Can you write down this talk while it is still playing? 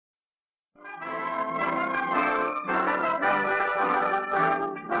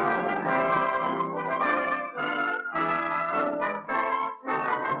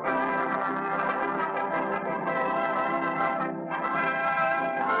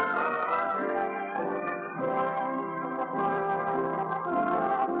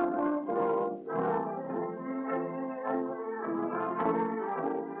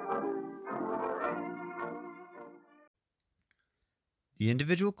The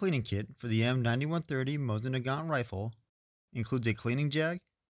individual cleaning kit for the M9130 Mosin-Nagant rifle includes a cleaning jag,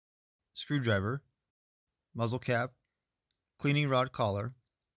 screwdriver, muzzle cap, cleaning rod collar,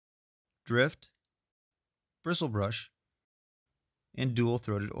 drift, bristle brush, and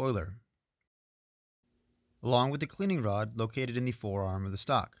dual-throated oiler, along with the cleaning rod located in the forearm of the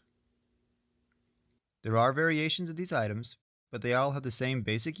stock. There are variations of these items, but they all have the same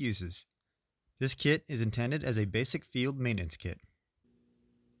basic uses. This kit is intended as a basic field maintenance kit.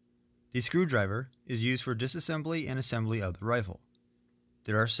 The screwdriver is used for disassembly and assembly of the rifle.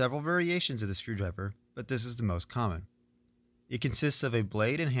 There are several variations of the screwdriver, but this is the most common. It consists of a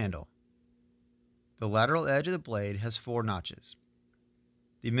blade and handle. The lateral edge of the blade has 4 notches.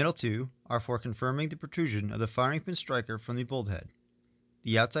 The middle 2 are for confirming the protrusion of the firing pin striker from the bolt head.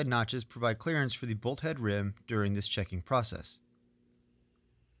 The outside notches provide clearance for the bolt head rim during this checking process.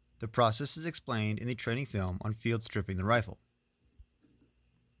 The process is explained in the training film on field stripping the rifle.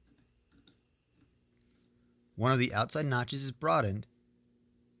 One of the outside notches is broadened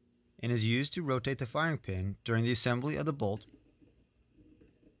and is used to rotate the firing pin during the assembly of the bolt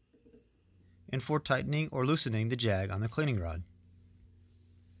and for tightening or loosening the jag on the cleaning rod.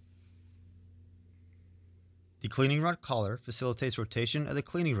 The cleaning rod collar facilitates rotation of the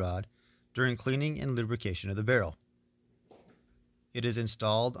cleaning rod during cleaning and lubrication of the barrel. It is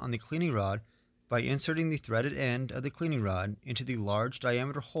installed on the cleaning rod by inserting the threaded end of the cleaning rod into the large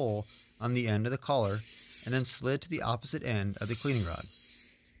diameter hole on the end of the collar and then slid to the opposite end of the cleaning rod.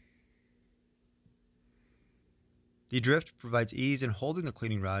 The drift provides ease in holding the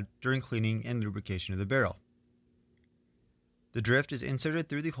cleaning rod during cleaning and lubrication of the barrel. The drift is inserted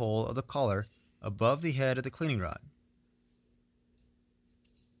through the hole of the collar above the head of the cleaning rod.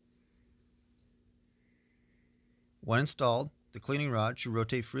 When installed, the cleaning rod should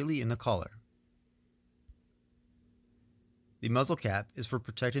rotate freely in the collar. The muzzle cap is for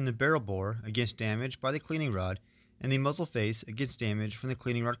protecting the barrel bore against damage by the cleaning rod and the muzzle face against damage from the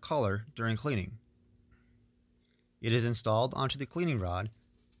cleaning rod collar during cleaning. It is installed onto the cleaning rod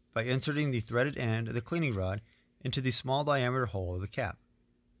by inserting the threaded end of the cleaning rod into the small diameter hole of the cap.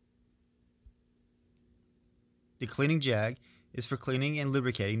 The cleaning jag is for cleaning and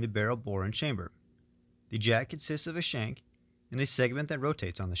lubricating the barrel bore and chamber. The jag consists of a shank and a segment that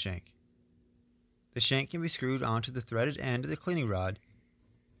rotates on the shank. The shank can be screwed onto the threaded end of the cleaning rod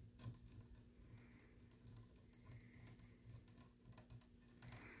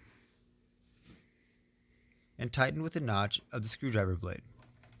and tightened with the notch of the screwdriver blade.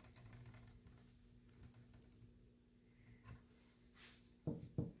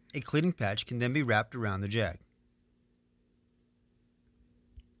 A cleaning patch can then be wrapped around the jag.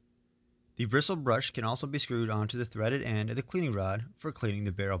 The bristle brush can also be screwed onto the threaded end of the cleaning rod for cleaning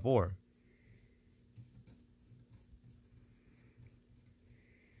the barrel bore.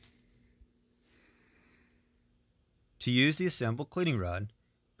 To use the assembled cleaning rod,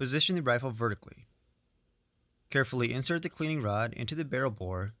 position the rifle vertically. Carefully insert the cleaning rod into the barrel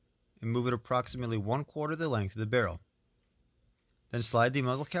bore and move it approximately 1/4 the length of the barrel. Then slide the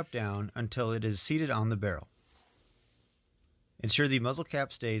muzzle cap down until it is seated on the barrel. Ensure the muzzle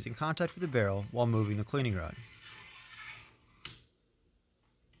cap stays in contact with the barrel while moving the cleaning rod.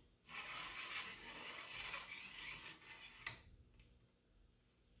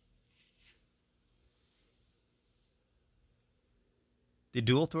 The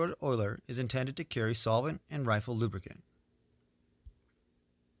dual-throated oiler is intended to carry solvent and rifle lubricant.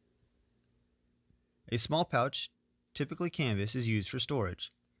 A small pouch, typically canvas, is used for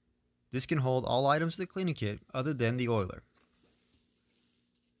storage. This can hold all items of the cleaning kit other than the oiler.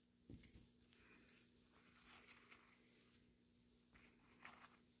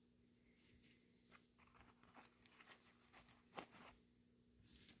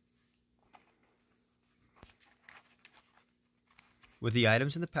 With the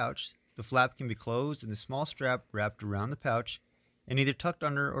items in the pouch, the flap can be closed and the small strap wrapped around the pouch and either tucked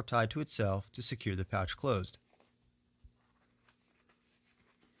under or tied to itself to secure the pouch closed.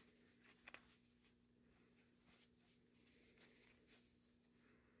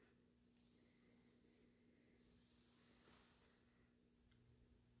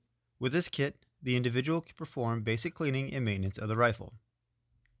 With this kit, the individual can perform basic cleaning and maintenance of the rifle.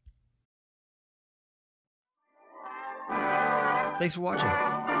 Thanks for watching.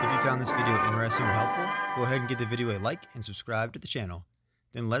 If you found this video interesting or helpful, go ahead and give the video a like and subscribe to the channel.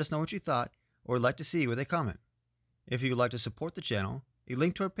 Then let us know what you thought or would like to see with a comment. If you would like to support the channel, a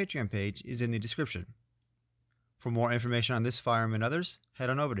link to our Patreon page is in the description. For more information on this firearm and others, head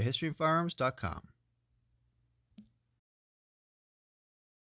on over to historyoffirearms.com.